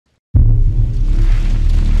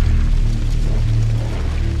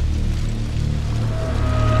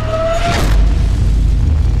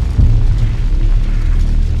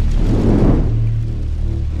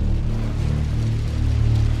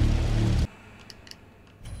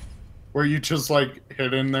Were you just like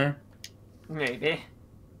hid in there? Maybe.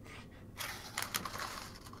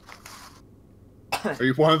 Are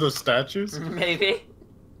you one of those statues? Maybe.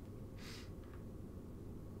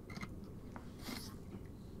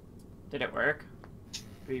 Did it work?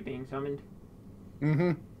 Are you being summoned?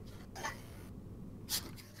 Mm-hmm.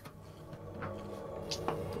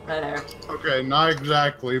 Hi there. Okay, not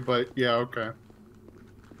exactly, but yeah, okay.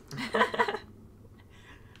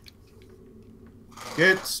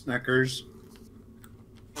 Get Snickers.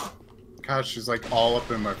 Gosh, she's like all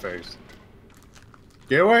up in my face.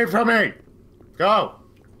 Get away from me! Go!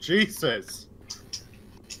 Jesus!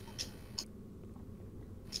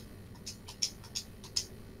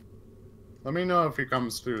 Let me know if he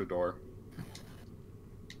comes through the door.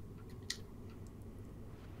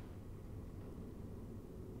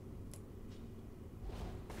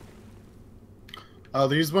 Oh,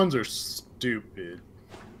 these ones are stupid.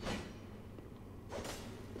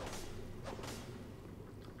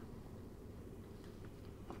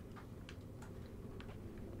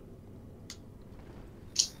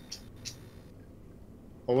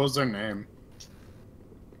 What was their name?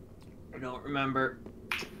 I don't remember.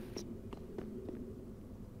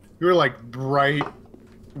 You were like bright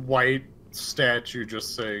white statue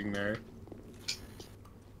just sitting there.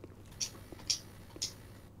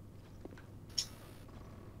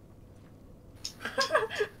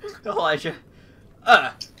 Elijah.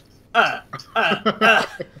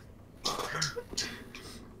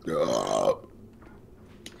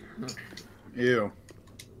 Ew.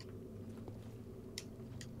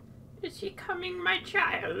 Is he coming, my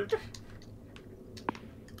child?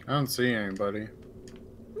 I don't see anybody.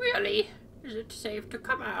 Really? Is it safe to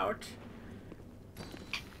come out?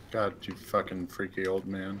 God, you fucking freaky old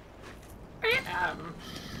man. I am.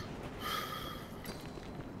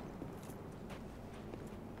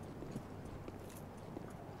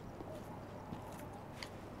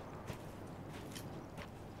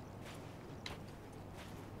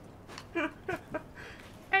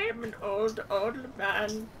 I am an old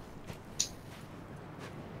man.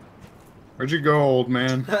 Where'd you go, old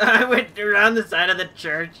man? I went around the side of the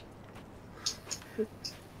church. Do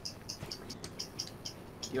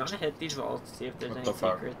you want to hit these walls to see if there's What any the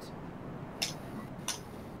fuck? secrets?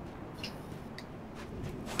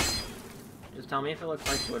 Just tell me if it looks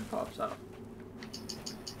like wood pops up.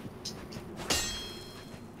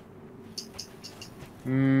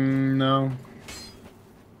 No.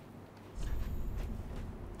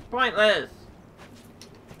 Pointless!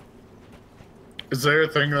 Is there a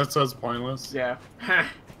thing that says pointless? Yeah.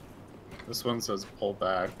 This one says pull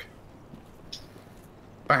back.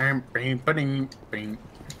 Bam, bam, ba-ding, bing.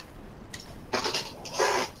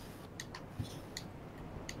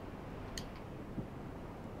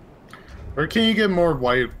 Where can you get more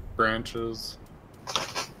white branches?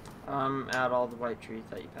 Out all the white trees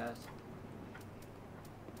that you passed.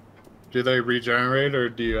 Do they regenerate or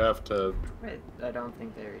do you have to... Wait, I don't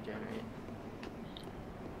think they regenerate.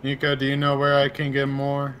 Nico, do you know where I can get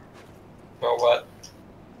more Or what?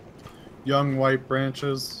 young white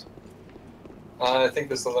branches? I think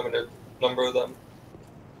there's a limited number of them.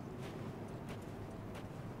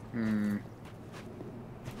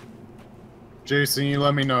 Jason, you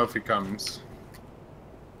let me know if he comes.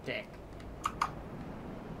 Dick.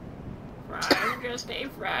 I'm just a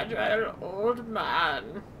fragile old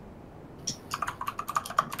man.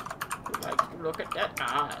 Who likes to look at that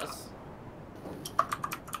ass.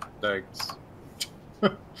 Thanks.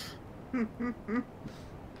 I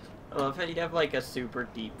love how you'd have like a super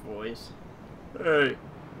deep voice. Hey,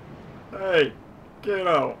 get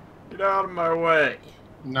out of my way.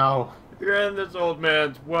 No. You're in this old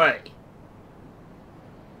man's way.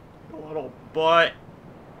 You little butt.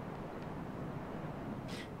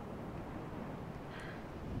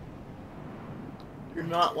 You're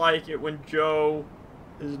not like it when Joe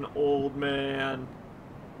is an old man.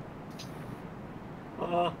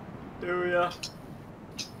 Do ya?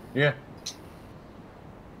 Yeah.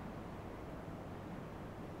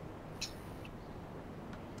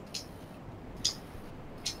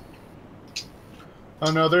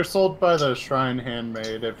 Oh no, they're sold by the Shrine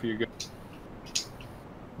Handmaid if you get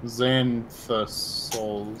Xanthus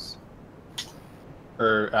souls.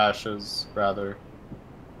 Or ashes, rather.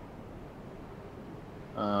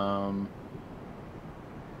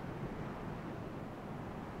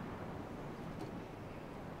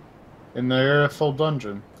 In the Aerithal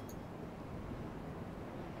dungeon.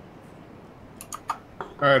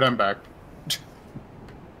 Alright, I'm back.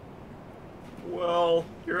 Well,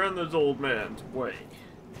 you're in this old man's way.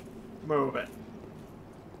 Move it.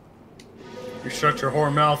 You shut your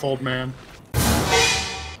whore mouth, old man.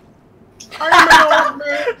 I'm an old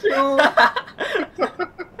man too!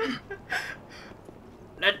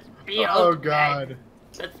 God.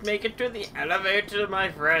 Let's make it to the elevator, my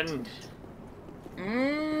friend.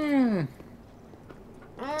 Mmm.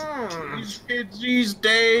 Mm. These kids these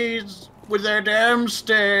days with their damn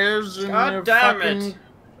stairs and God their damn fucking... it.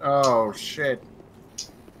 Oh, shit.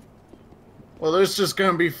 Well, this is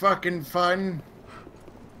gonna be fucking fun.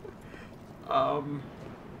 Go.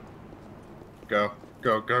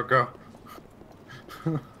 Go, go, go.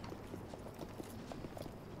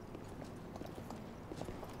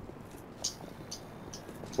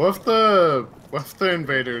 What if the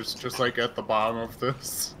invader's just like at the bottom of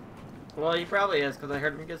this? Well, he probably is, because I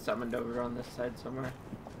heard him get summoned over on this side somewhere.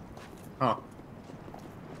 Huh.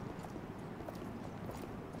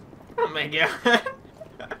 Oh my god.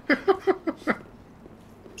 I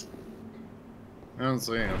don't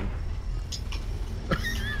see him.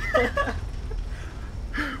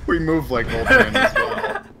 We move like old men as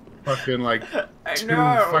well. Fucking like I 2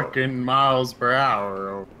 know. fucking miles per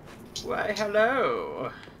hour. Why,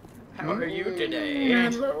 hello. How are you today?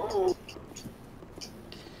 Hello.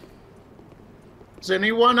 Is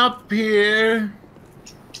anyone up here?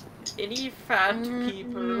 Any fat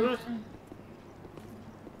people?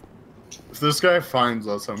 If this guy finds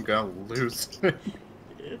us, I'm gonna lose it.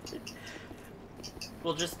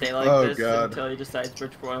 We'll just stay like Oh, this God. until he decides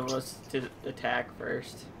which one of us to attack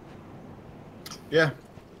first. Yeah.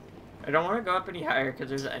 I don't want to go up any higher because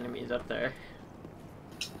there's enemies up there.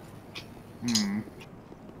 Hmm.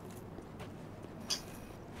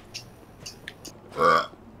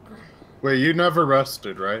 Wait, you never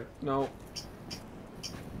rested, right? No.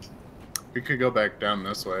 We could go back down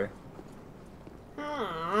this way.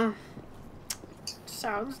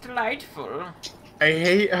 Sounds delightful. I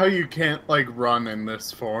hate how you can't, like, run in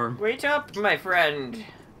this form. Wait up, my friend.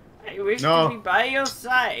 I wish No. to be by your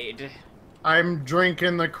side. I'm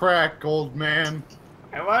drinking the crack, old man.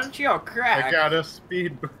 I want your crack. I got a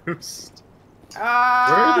speed boost. Where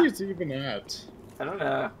Ah! are these even at? I don't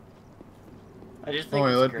know. I just think Oh,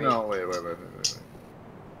 wait, it's great. no, wait.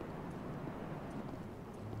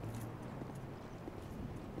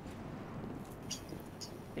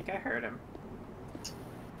 I think I heard him.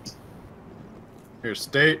 Here,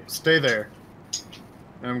 stay there.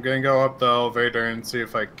 I'm gonna go up the elevator and see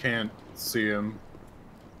if I can't see him.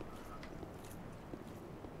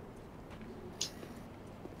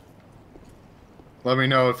 Let me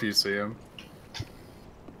know if you see him.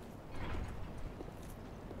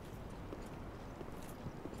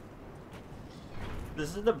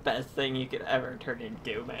 This is the best thing you could ever turn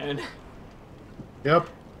into, man. Yep.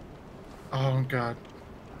 Oh, God.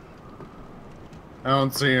 I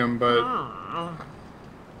don't see him, but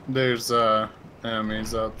there's,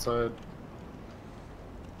 enemies outside.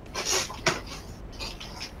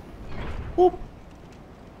 Whoop.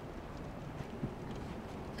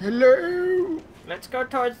 Hello! Let's go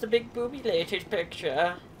towards the big booby lady's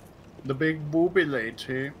picture. The big booby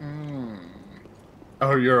lady. Mm.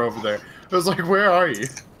 Oh, you're over there. I was like, where are you?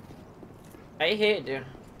 I hid.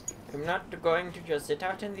 I'm not going to just sit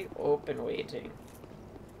out in the open waiting.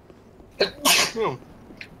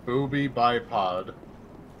 Booby bipod.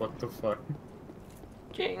 What the fuck?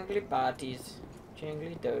 Jangly bodies.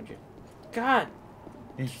 Jangly dojo. God!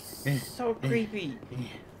 So creepy.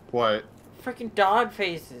 What? Freaking dog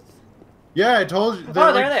faces. Yeah, I told you. They're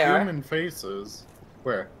Oh, there like they are. human faces.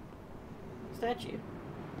 Where? Statue.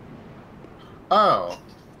 Oh.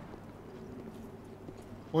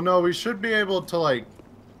 Well, no, we should be able to, like,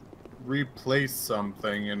 replace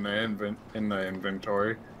something in the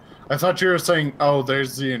inventory. I thought you were saying, oh,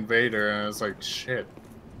 there's the invader, and I was like, shit.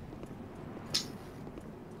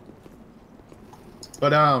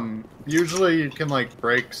 But, usually you can, like,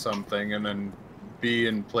 break something and then be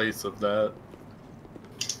in place of that.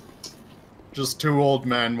 Just 2 old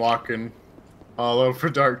men walking all over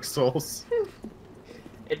Dark Souls.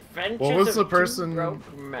 Adventures What was of the two person-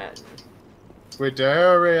 broke men. Wait, did I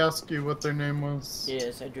already ask you what their name was?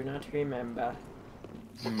 Yes, I do not remember.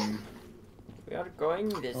 Hmm. We are going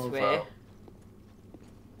this Oh, way. wow.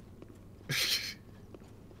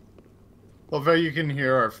 Well, bet you can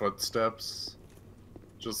hear our footsteps.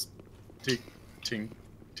 Just tink, tink,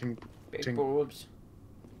 tink, Big tink. boobs.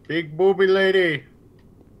 Big booby lady.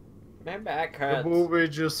 My back The hurts. booby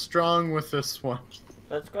just strong with this one.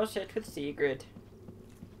 Let's go sit with Sigrid.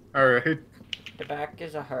 Alright. The back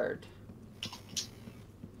is a hurt.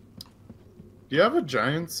 Do you have a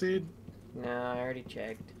giant seed? No, I already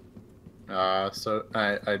checked. So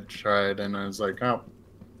I tried and I was like, oh.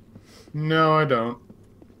 No, I don't.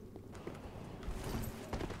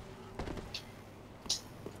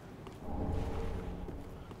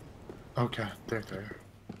 Okay, they're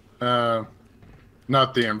there.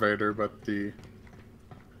 Not the invader, but the...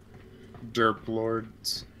 Derp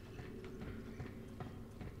lords.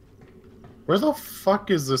 Where the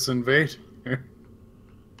fuck is this invader?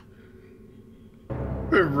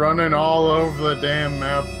 They're running all over the damn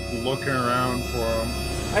map looking around for him.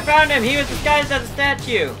 I found him! He was disguised as a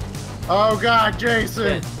statue! Oh god,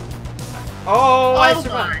 Jason! Oh, I Oh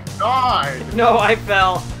survived! my god! No, I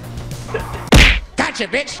fell. Gotcha,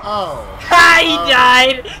 bitch! Oh. Ha! He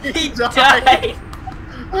died! He died!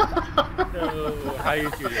 No, how you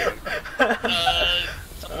doing?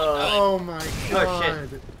 Oh my god.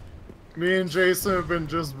 shit. Me and Jason have been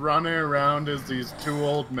just running around as these two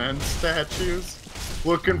old men statues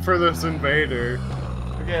looking for this invader.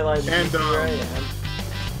 Okay, like, And, here I am.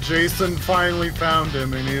 Jason finally found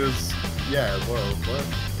him and he was... Yeah, whoa, what?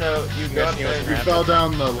 So, you go up there You fell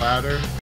down the ladder.